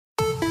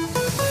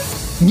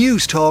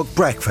News Talk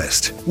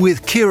Breakfast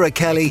with Ciara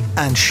Kelly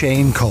and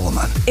Shane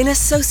Coleman. In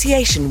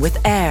association with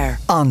AIR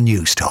On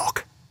News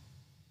Talk.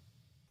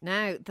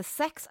 Now, the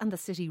Sex and the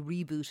City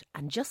reboot,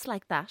 and just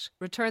like that,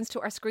 returns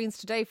to our screens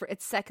today for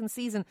its second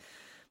season.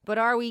 But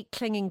are we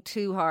clinging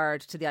too hard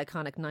to the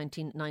iconic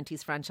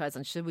 1990s franchise,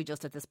 and should we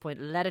just at this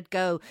point let it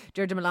go?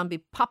 Deirdre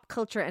Molumby, pop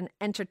culture and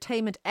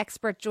entertainment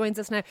expert, joins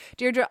us now.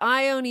 Deirdre,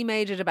 I only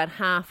made it about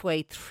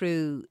halfway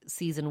through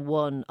season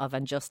 1 of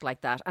And Just Like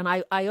That, and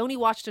I only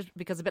watched it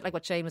because, a bit like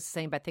what Shane was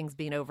saying about things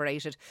being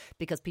overrated,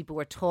 because people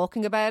were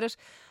talking about it.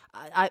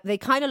 They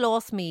kind of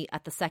lost me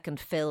at the second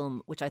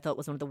film, which I thought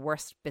was one of the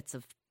worst bits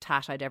of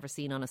tat I'd ever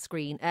seen on a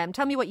screen.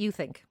 Tell me what you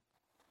think.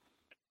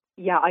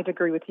 Yeah, I'd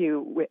agree with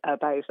you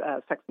about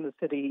Sex and the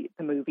City.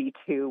 The movie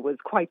too was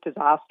quite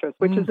disastrous,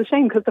 which is a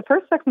shame because the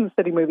first Sex and the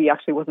City movie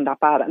actually wasn't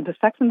that bad. And the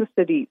Sex and the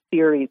City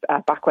series,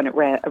 back when it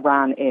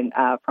ran in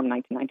from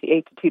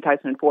 1998 to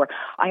 2004,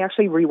 I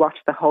actually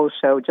rewatched the whole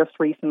show just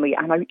recently,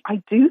 and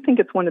I do think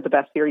it's one of the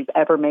best series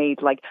ever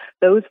made. Like,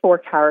 those four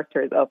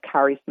characters of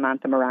Carrie,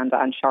 Samantha, Miranda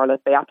and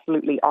Charlotte, they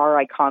absolutely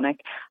are iconic.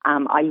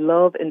 I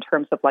love, in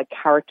terms of like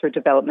character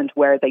development,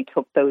 where they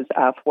took those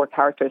four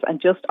characters,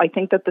 and just I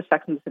think that the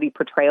Sex and the City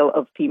portrayal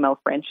of female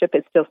friendship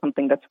is still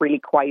something that's really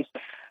quite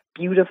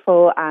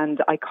beautiful and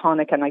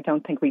iconic, and I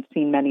don't think we've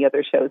seen many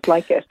other shows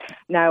like it.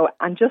 Now,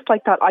 and just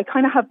like that, I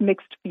kind of have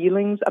mixed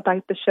feelings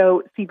about the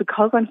show. See,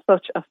 because I'm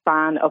such a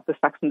fan of the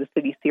Sex and the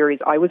City series,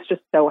 I was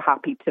just so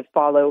happy to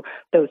follow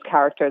those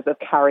characters of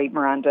Carrie,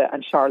 Miranda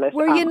and Charlotte.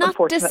 Were you not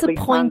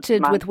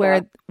disappointed with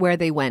where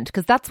they went?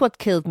 Because that's what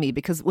killed me,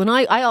 because when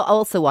I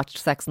also watched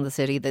Sex and the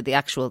City, the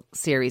actual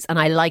series, and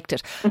I liked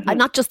it. Mm-hmm.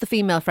 Not just the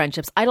female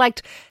friendships. I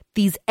liked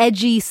these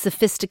edgy,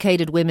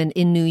 sophisticated women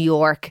in New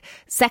York,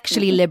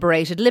 sexually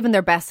liberated, living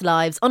their best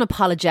lives,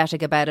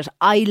 unapologetic about it.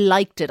 I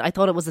liked it. I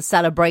thought it was a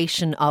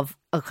celebration of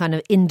a kind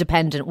of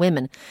independent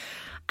women.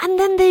 And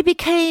then they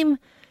became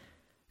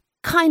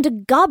kind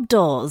of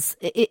gobdaws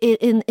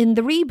in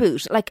the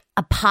reboot, like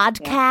a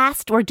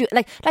podcast or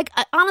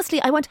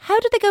honestly, I went, how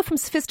did they go from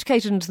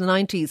sophisticated into the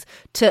 90s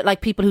to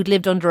like people who'd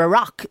lived under a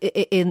rock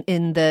in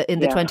the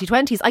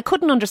 2020s? I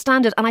couldn't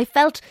understand it, and I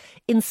felt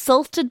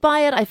insulted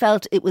by it. I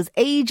felt it was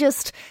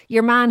ageist.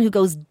 Your man who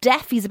goes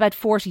deaf, he's about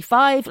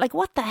 45. Like,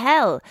 what the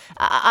hell?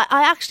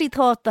 I actually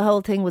thought the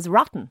whole thing was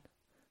rotten.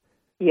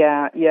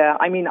 Yeah.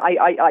 I mean,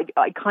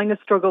 I kind of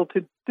struggle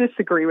to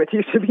disagree with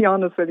you, to be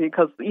honest with you,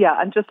 because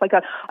and just like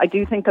that, I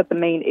do think that the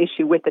main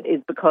issue with it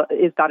is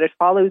that it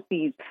follows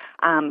these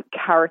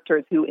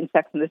characters who in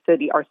Sex and the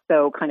City are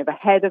so kind of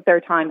ahead of their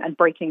time and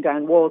breaking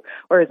down walls,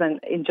 whereas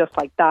in Just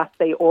Like That,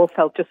 they all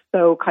felt just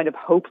so kind of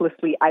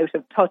hopelessly out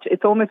of touch.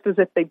 It's almost as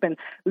if they've been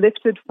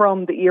lifted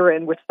from the era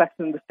in which Sex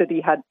and the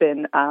City had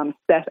been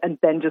set, and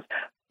then just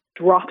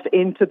dropped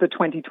into the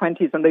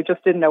 2020s, and they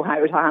just didn't know how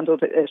to handle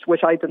it,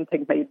 which I didn't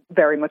think made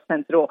very much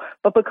sense at all.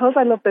 But because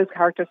I love those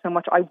characters so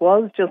much, I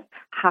was just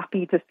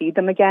happy to see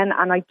them again.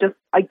 And I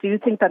do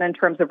think that in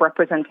terms of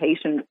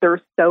representation, there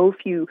are so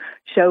few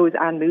shows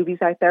and movies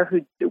out there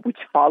which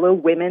follow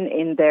women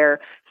in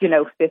their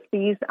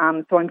 50s.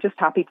 So I'm just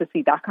happy to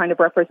see that kind of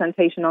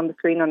representation on the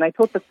screen. And I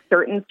thought that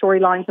certain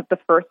storylines of the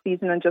first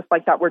season and Just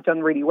Like That were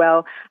done really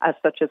well,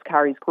 such as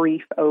Carrie's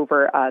grief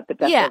over the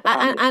death of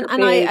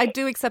and I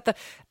do accept that.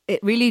 It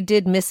really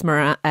did miss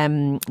Samantha,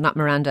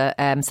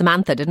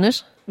 didn't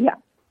it?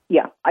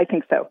 Yeah, I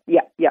think so.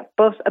 Yeah.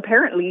 But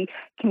apparently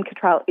Kim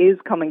Cattrall is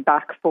coming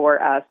back for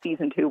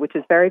season 2, which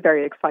is very,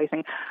 very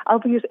exciting,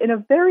 albeit in a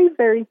very,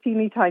 very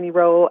teeny tiny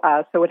role.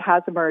 So it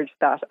has emerged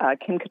that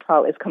Kim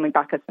Cattrall is coming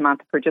back as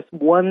Samantha for just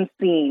one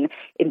scene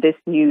in this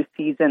new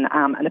season.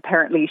 And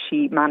apparently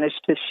she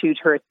managed to shoot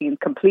her scenes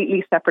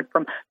completely separate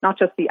from not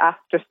just the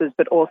actresses,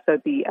 but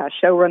also the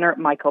showrunner,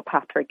 Michael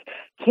Patrick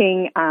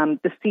King.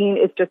 The scene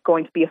is just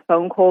going to be a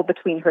phone call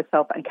between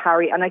herself and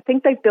Carrie. And I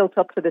think they've built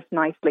up to this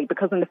nicely,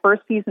 because in the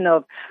first season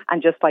of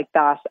And Just Like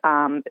That,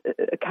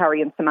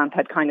 Carrie and Samantha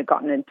had kind of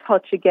gotten in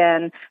touch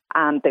again,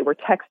 and they were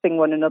texting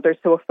one another.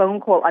 So a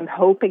phone call, I'm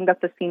hoping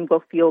that the scene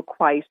will feel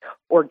quite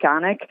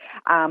organic.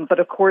 But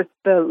of course,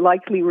 the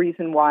likely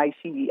reason why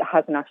she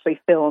hasn't actually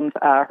filmed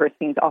her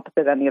scenes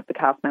opposite any of the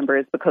cast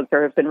members, because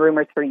there have been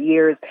rumours for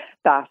years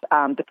that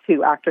the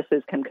two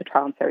actresses, Kim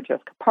Cattrall and Sarah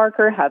Jessica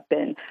Parker, have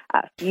been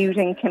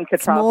feuding. Kim Cattrall,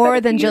 it's more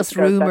than just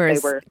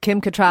rumours. Kim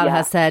Cattrall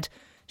has said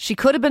she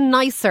could have been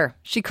nicer.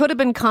 She could have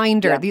been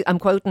kinder. Yeah. I'm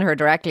quoting her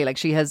directly. Like,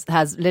 she has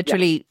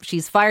literally,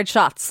 she's fired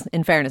shots,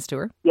 in fairness to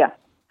her. Yeah.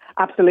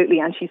 Absolutely.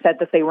 And she said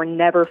that they were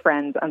never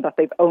friends and that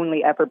they've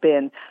only ever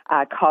been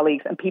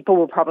colleagues. And people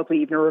will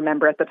probably even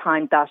remember at the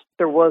time that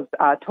there was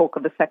talk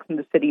of a Sex and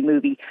the City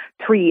movie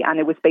 3, and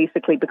it was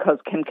basically because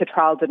Kim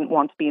Cattrall didn't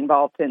want to be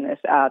involved in it,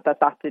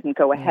 that didn't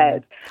go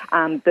ahead.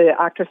 The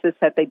actresses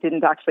said they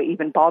didn't actually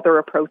even bother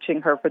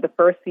approaching her for the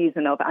first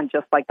season of And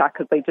Just Like That,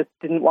 because they just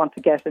didn't want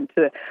to get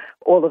into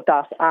all of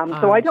that.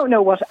 So I don't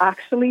know what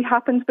actually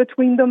happened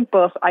between them,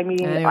 but I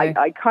mean, anyway.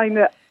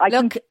 I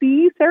can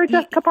see Sarah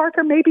Jessica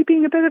Parker maybe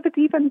being a bit of of a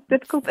diva and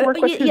difficult to work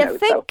with. You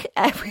think?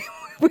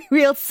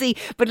 We'll see.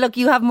 But look,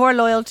 you have more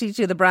loyalty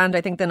to the brand,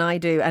 I think, than I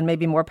do, and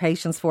maybe more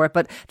patience for it.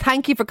 But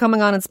thank you for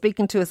coming on and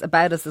speaking to us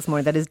about us this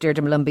morning. That is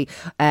Deirdre Molumby,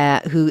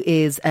 who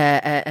is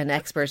an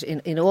expert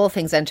in all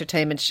things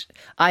entertainment.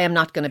 I am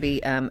not going to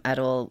be at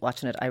all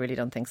watching it. I really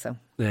don't think so.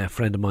 Yeah, a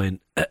friend of mine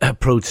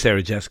approached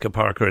Sarah Jessica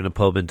Parker in a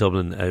pub in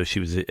Dublin. She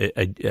was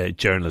a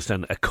journalist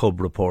and a cub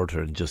reporter,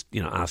 and just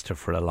asked her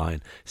for a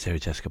line. Sarah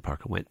Jessica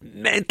Parker went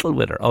mental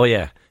with her. Oh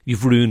yeah,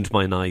 you've ruined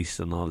my night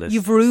and all this.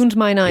 You've ruined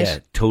my night. Yeah,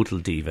 total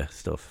diva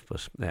stuff.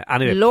 But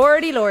anyway,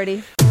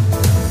 lordy.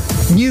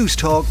 News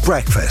Talk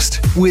Breakfast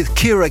with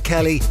Ciara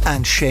Kelly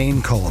and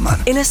Shane Coleman.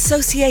 In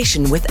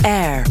association with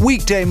AIR.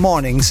 Weekday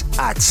mornings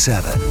at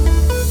 7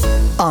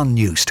 on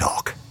News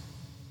Talk.